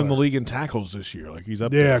football 7th player. in the league in tackles this year. Like he's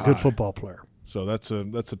up there high. Good football player. So that's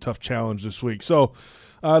a tough challenge this week. So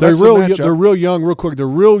they're real young, real quick. They're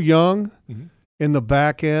real young in the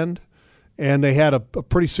back end, and they had a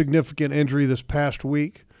pretty significant injury this past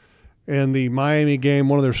week. In the Miami game,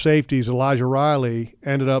 one of their safeties, Elijah Riley,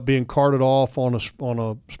 ended up being carted off on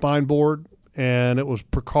a spine board, and it was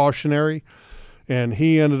precautionary. And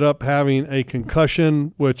he ended up having a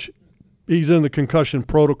concussion, which he's in the concussion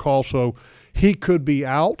protocol, so he could be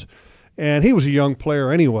out. And he was a young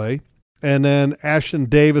player anyway. And then Ashton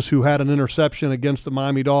Davis, who had an interception against the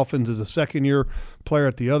Miami Dolphins, is a second-year player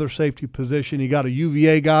at the other safety position. You got a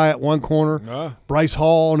UVA guy at one corner, Bryce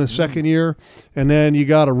Hall in his second year. And then you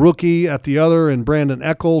got a rookie at the other in Brandon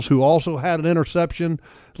Eccles, who also had an interception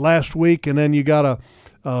last week. And then you got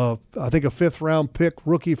I think a fifth-round pick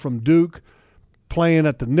rookie from Duke playing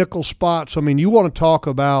at the nickel spot. So, I mean, you want to talk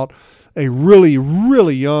about a really,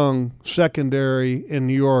 really young secondary in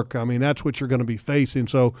New York. I mean, that's what you're going to be facing.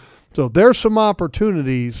 So there's some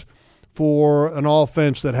opportunities for an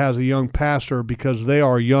offense that has a young passer because they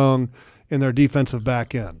are young in their defensive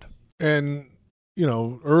back end. And,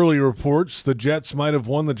 early reports, the Jets might have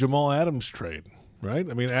won the Jamal Adams trade, right?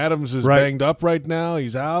 I mean, Adams is banged up right now.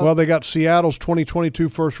 He's out. Well, they got Seattle's 2022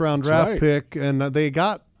 first-round draft pick, and didn't they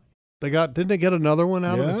get another one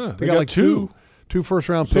out of it? They got like two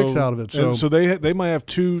first-round picks out of it. So they might have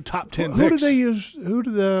two top 10 picks. Who did they use?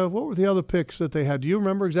 What were the other picks that they had? Do you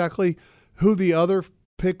remember exactly who the other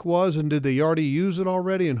pick was, and did they already use it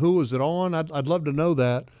already, and who was it on? I'd love to know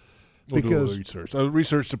that. We'll do a little research. The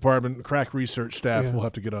research department, crack research staff will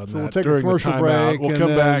have to get on that. We'll take during a commercial the break. We'll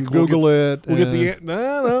come back. Google it. We'll get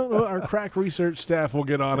no. Our crack research staff will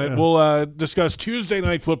get on it. We'll discuss Tuesday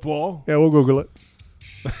Night Football. Yeah, we'll Google it.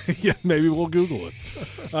 Yeah, maybe we'll Google it.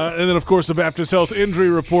 And then, of course, the Baptist Health injury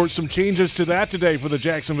report. Some changes to that today for the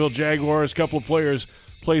Jacksonville Jaguars. A couple of players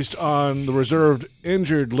placed on the reserved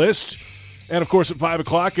injured list. And, of course, at 5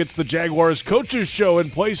 o'clock, it's the Jaguars Coaches Show in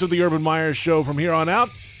place of the Urban Meyer Show from here on out.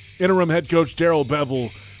 Interim head coach Darrell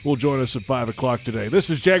Bevell will join us at 5 o'clock today.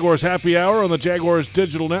 This is Jaguars Happy Hour on the Jaguars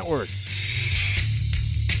Digital Network.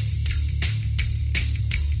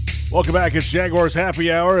 Welcome back. It's Jaguars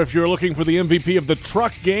Happy Hour. If you're looking for the MVP of the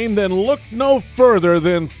truck game, then look no further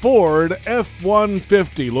than Ford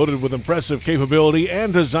F-150. Loaded with impressive capability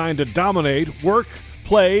and designed to dominate work,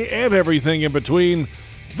 play, and everything in between,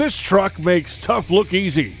 this truck makes tough look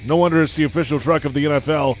easy. No wonder it's the official truck of the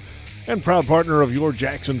NFL and proud partner of your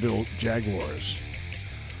Jacksonville Jaguars.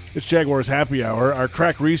 It's Jaguars Happy Hour. Our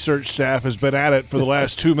crack research staff has been at it for the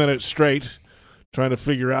last 2 minutes straight, trying to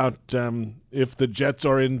figure out if the Jets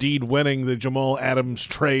are indeed winning the Jamal Adams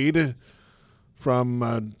trade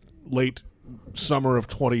from late summer of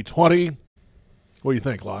 2020. What do you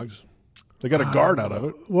think, Logs? They got a guard out of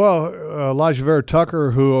it. Well, Elijah Vera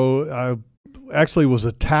Tucker, who actually was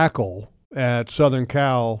a tackle at Southern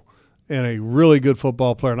Cal and a really good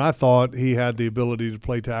football player, and I thought he had the ability to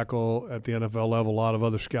play tackle at the NFL level. A lot of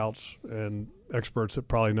other scouts and experts that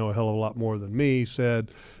probably know a hell of a lot more than me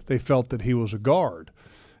said they felt that he was a guard,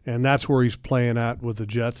 and that's where he's playing at with the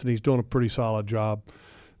Jets, and he's doing a pretty solid job.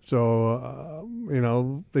 So,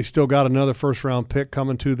 they still got another first-round pick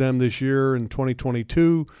coming to them this year in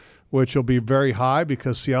 2022, which will be very high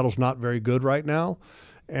because Seattle's not very good right now.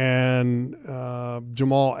 And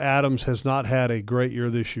Jamal Adams has not had a great year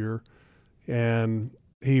this year, and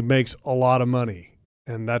he makes a lot of money.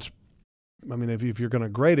 And that's, if you're going to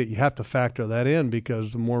grade it, you have to factor that in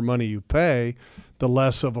because the more money you pay, the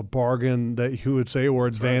less of a bargain that you would say or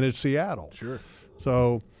advantage Seattle. Sure.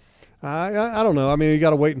 So I don't know. You got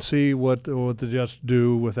to wait and see what the Jets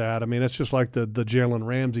do with that. It's just like the Jalen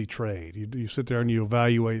Ramsey trade. You sit there and you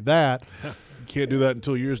evaluate that. You can't do that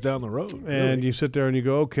until years down the road. And you sit there and you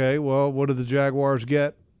go, okay, well, what did the Jaguars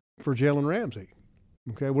get for Jalen Ramsey?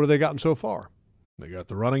 Okay, what have they gotten so far? They got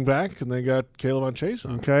the running back, and they got Caleb on Chase.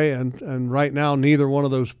 Okay, and right now neither one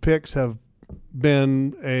of those picks have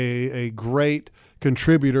been a great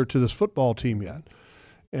contributor to this football team yet.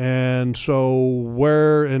 And so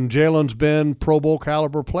Jalen's been Pro Bowl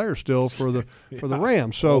caliber player still for the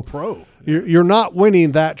Rams. So pro. You're not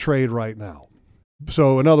winning that trade right now.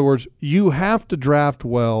 So in other words, you have to draft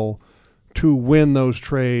well to win those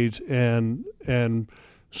trades, and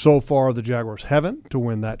so far the Jaguars haven't to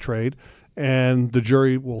win that trade, and the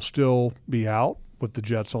jury will still be out with the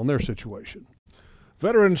Jets on their situation.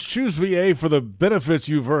 Veterans, choose VA for the benefits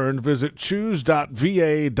you've earned. Visit choose.va.gov.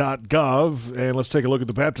 And let's take a look at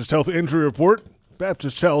the Baptist Health Injury Report.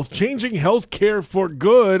 Baptist Health, changing health care for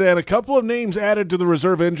good, and a couple of names added to the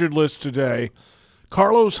reserve injured list today.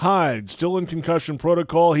 Carlos Hyde, still in concussion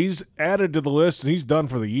protocol. He's added to the list, and he's done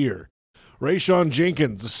for the year. Rayshawn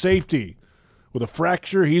Jenkins, the safety, with a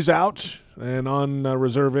fracture, he's out and on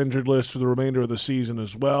reserve injured list for the remainder of the season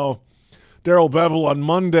as well. Darrell Bevell on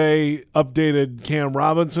Monday updated Cam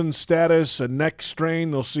Robinson's status, a neck strain.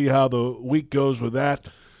 They'll see how the week goes with that.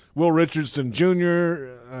 Will Richardson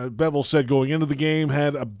Jr., Bevell said going into the game,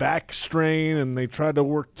 had a back strain, and they tried to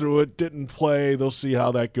work through it, didn't play. They'll see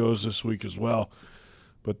how that goes this week as well.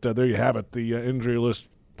 But there you have it, the injury list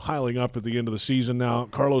piling up at the end of the season now.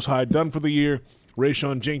 Carlos Hyde done for the year.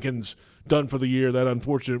 Rayshawn Jenkins done for the year. That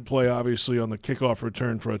unfortunate play, obviously, on the kickoff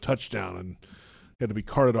return for a touchdown, and had to be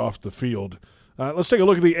carted off the field. Let's take a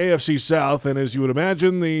look at the AFC South, and as you would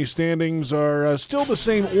imagine, the standings are still the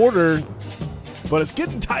same order, but it's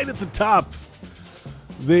getting tight at the top.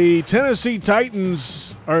 The Tennessee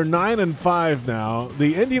Titans are 9-5 now.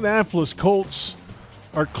 The Indianapolis Colts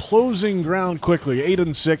are closing ground quickly,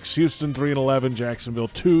 8-6. Houston 3-11. Jacksonville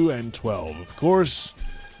 2-12. Of course,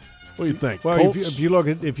 what do you think? Well, Colts? if you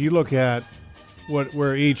look at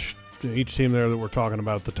where each team there that we're talking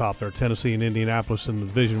about at the top there, Tennessee and Indianapolis in the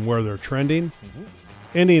division where they're trending. Mm-hmm.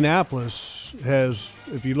 Indianapolis has,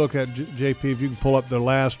 if you look at JP, if you can pull up their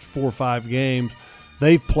last 4 or 5 games,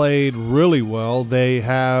 they've played really well. They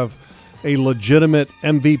have a legitimate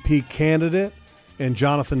MVP candidate and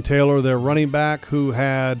Jonathan Taylor, their running back, who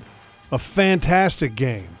had a fantastic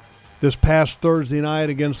game this past Thursday night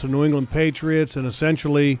against the New England Patriots and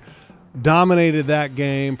essentially dominated that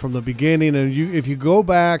game from the beginning. And if you go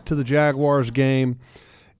back to the Jaguars game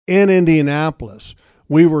in Indianapolis,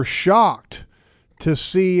 we were shocked to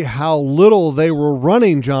see how little they were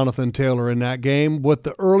running Jonathan Taylor in that game with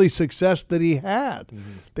the early success that he had.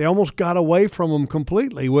 Mm-hmm. They almost got away from him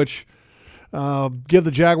completely, which give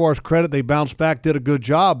the Jaguars credit. They bounced back, did a good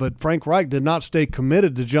job, but Frank Reich did not stay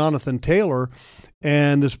committed to Jonathan Taylor.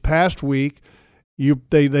 And this past week,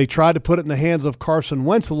 they tried to put it in the hands of Carson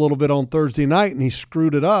Wentz a little bit on Thursday night, and he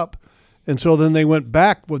screwed it up. And so then they went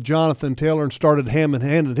back with Jonathan Taylor and started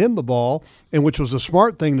handed him the ball, and which was a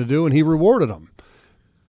smart thing to do, and he rewarded him.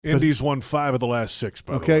 Indy's won 5 of the last 6,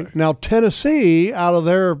 by the way. Okay, now Tennessee, out of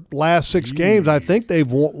their last 6 games, I think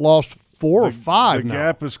they've lost 4 or 5 now. The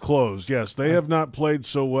gap is closed, yes. They have not played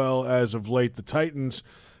so well as of late. The Titans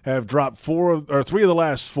have dropped 3 of the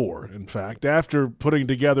last 4, in fact, after putting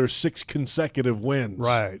together 6 consecutive wins.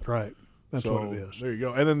 Right. That's what it is. There you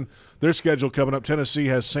go. And then their schedule coming up, Tennessee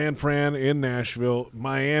has San Fran in Nashville,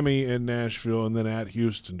 Miami in Nashville, and then at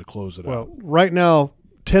Houston to close it out. Well, right now,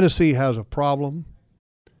 Tennessee has a problem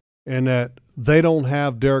in that they don't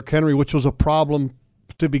have Derrick Henry, which was a problem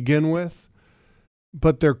to begin with.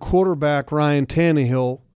 But their quarterback, Ryan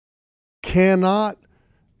Tannehill, cannot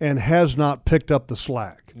and has not picked up the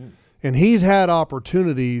slack. And he's had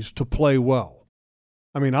opportunities to play well.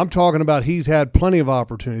 I mean, I'm talking about he's had plenty of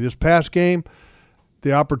opportunity. This past game,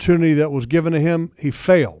 the opportunity that was given to him, he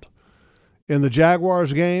failed. In the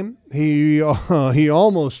Jaguars game, he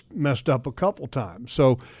almost messed up a couple times.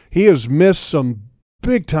 So he has missed some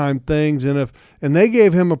big-time things, and they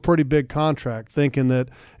gave him a pretty big contract thinking that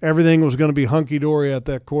everything was going to be hunky-dory at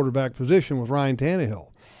that quarterback position with Ryan Tannehill.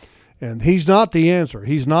 And he's not the answer.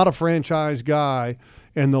 He's not a franchise guy,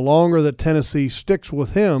 and the longer that Tennessee sticks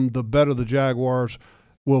with him, the better the Jaguars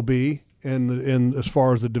will be in as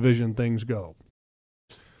far as the division things go.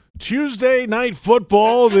 Tuesday Night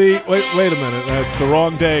Football. Wait a minute. That's the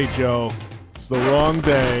wrong day, Joe. It's the wrong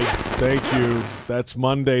day. Thank you. That's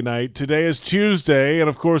Monday night. Today is Tuesday, and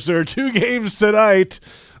of course there are 2 games tonight.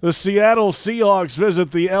 The Seattle Seahawks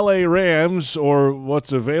visit the LA Rams, or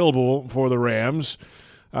what's available for the Rams.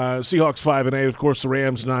 Seahawks 5-8, of course. The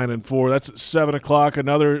Rams 9-4. That's at 7:00.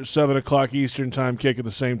 Another 7:00 Eastern time kick at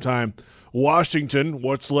the same time. Washington,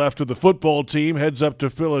 what's left of the football team, heads up to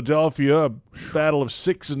Philadelphia. A battle of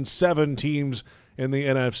 6 and 7 teams in the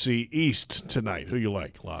NFC East tonight. Who you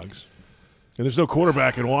like, Logs? And there's no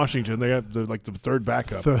quarterback in Washington. They have the third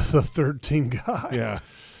backup. The third team guy. Yeah.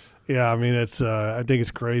 Yeah, I mean, it's. I think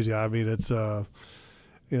it's crazy. I mean, it's. I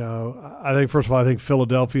think, first of all, I think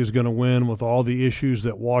Philadelphia is going to win with all the issues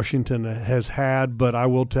that Washington has had. But I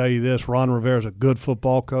will tell you this, Ron Rivera is a good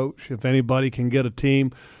football coach. If anybody can get a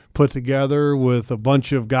team put together with a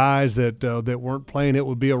bunch of guys that weren't playing, it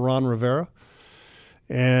would be a Ron Rivera.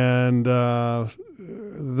 And the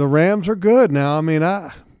Rams are good now. I mean,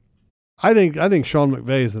 I think Sean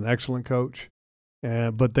McVay is an excellent coach.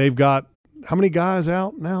 But they've got how many guys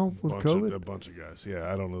out now with COVID? A bunch of guys.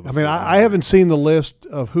 Yeah, I don't know. I mean, I haven't seen the list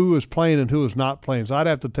of who is playing and who is not playing, so I'd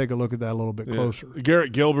have to take a look at that a little bit closer.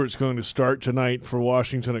 Garrett Gilbert's going to start tonight for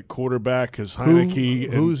Washington at quarterback because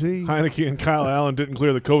Heineke and Kyle Allen didn't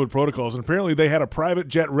clear the COVID protocols, and apparently they had a private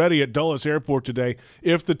jet ready at Dulles Airport today.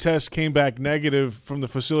 If the test came back negative from the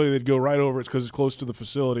facility, they'd go right over. It's because it's close to the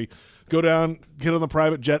facility. Go down, get on the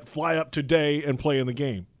private jet, fly up today, and play in the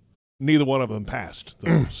game. Neither one of them passed,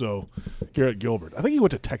 though. So, Garrett Gilbert. I think he went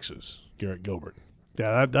to Texas, Garrett Gilbert.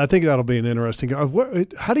 Yeah, I think that'll be an interesting game.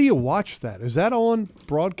 How do you watch that? Is that on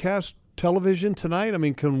broadcast television tonight? I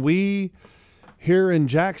mean, can we here in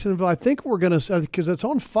Jacksonville? I think we're going to – because it's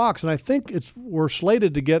on Fox, and I think we're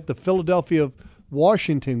slated to get the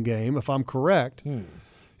Philadelphia-Washington game, if I'm correct,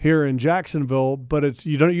 here in Jacksonville. But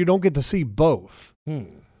you don't get to see both.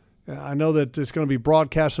 I know that it's going to be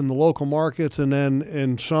broadcast in the local markets, and then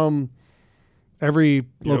in every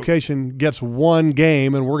location gets one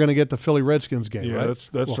game, and we're going to get the Philly Redskins game, right?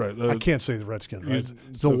 That's right. I can't say the Redskins, right?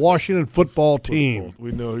 It's the Washington football team.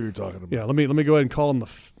 We know who you're talking about. Yeah, let me go ahead and call them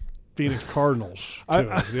the Phoenix Cardinals,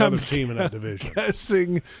 the other team in that division.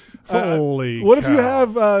 Guessing. Holy What cow. if you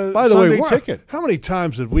have By the Sunday way, ticket? How many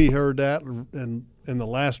times have we heard that in the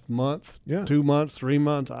last month, 2 months, 3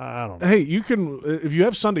 months? I don't know. Hey, you can if you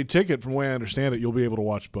have Sunday ticket. From the way I understand it, you'll be able to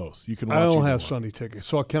watch both. You can. Watch I don't have Sunday ticket,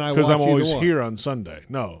 so can I? Because I'm always either one? here on Sunday.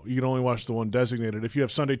 No, you can only watch the one designated. If you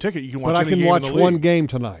have Sunday ticket, you can watch. But I any can game watch in the one league. game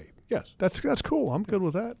tonight. Yes, that's cool. I'm good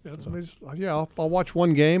with that. I'll watch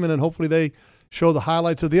one game, and then hopefully they show the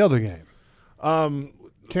highlights of the other game.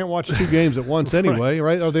 Can't watch two games at once anyway,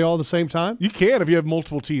 right? Are they all the same time? You can if you have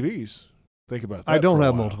multiple TVs. Think about that. I don't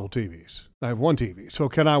have multiple TVs. I have one TV. So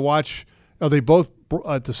can I watch? Are they both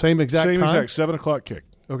at the same exact time? Same exact 7 o'clock kick.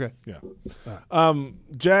 Okay. Yeah.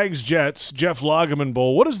 Jags Jets Jeff Lageman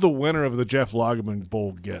Bowl. What does the winner of the Jeff Lageman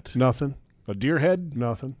Bowl get? Nothing. A deer head?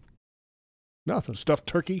 Nothing. Stuffed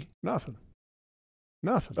turkey? Nothing.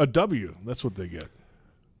 A W. That's what they get.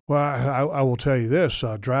 Well, I will tell you this: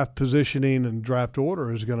 draft positioning and draft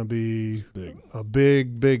order is going to be a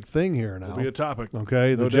big thing here now. It'll be a topic.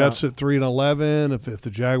 Okay, the Jets at 3-11. If the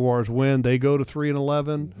Jaguars win, they go to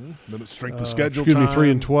 3-11. Then it's strength of schedule.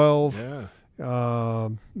 3-12. Yeah.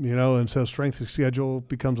 And so strength of schedule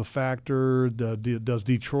becomes a factor. Does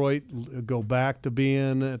Detroit go back to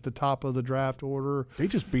being at the top of the draft order? They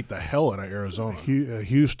just beat the hell out of Arizona.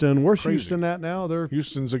 Houston, where's Houston at now?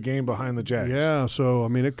 Houston's a game behind the Jags. Yeah, so I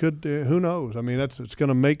mean, it could. Who knows? I mean, it's going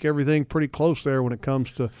to make everything pretty close there when it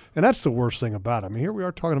comes to, and that's the worst thing about it. I mean, here we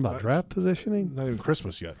are talking about draft positioning. Not even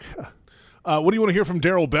Christmas yet. What do you want to hear from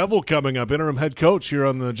Darrell Bevell coming up, interim head coach here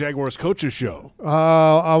on the Jaguars Coaches Show?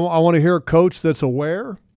 I want to hear a coach that's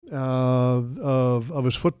aware of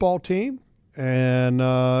his football team, and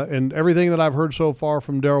everything that I've heard so far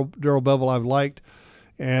from Darrell Bevell I've liked,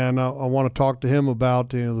 and I want to talk to him about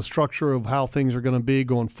the structure of how things are going to be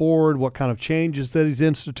going forward, what kind of changes that he's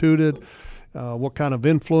instituted. What kind of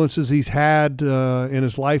influences he's had in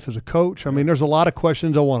his life as a coach. I mean, there's a lot of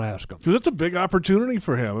questions I want to ask him. Because it's a big opportunity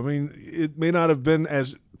for him. I mean, it may not have been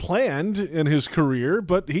as planned in his career,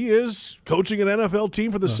 but he is coaching an NFL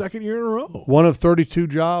team for the second year in a row. One of 32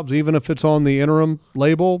 jobs, even if it's on the interim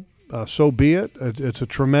label, so be it. It's a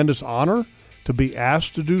tremendous honor to be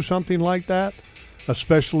asked to do something like that,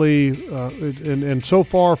 especially and so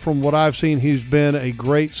far from what I've seen, he's been a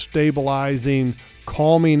great stabilizing,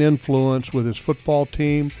 calming influence with his football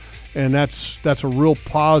team, and that's a real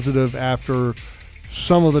positive after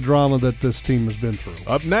some of the drama that this team has been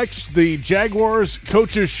through. Up next, the Jaguars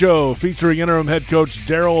Coaches Show featuring interim head coach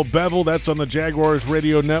Darrell Bevell. That's on the Jaguars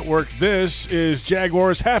Radio Network. This is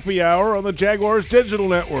Jaguars Happy Hour on the Jaguars Digital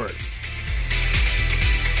Network.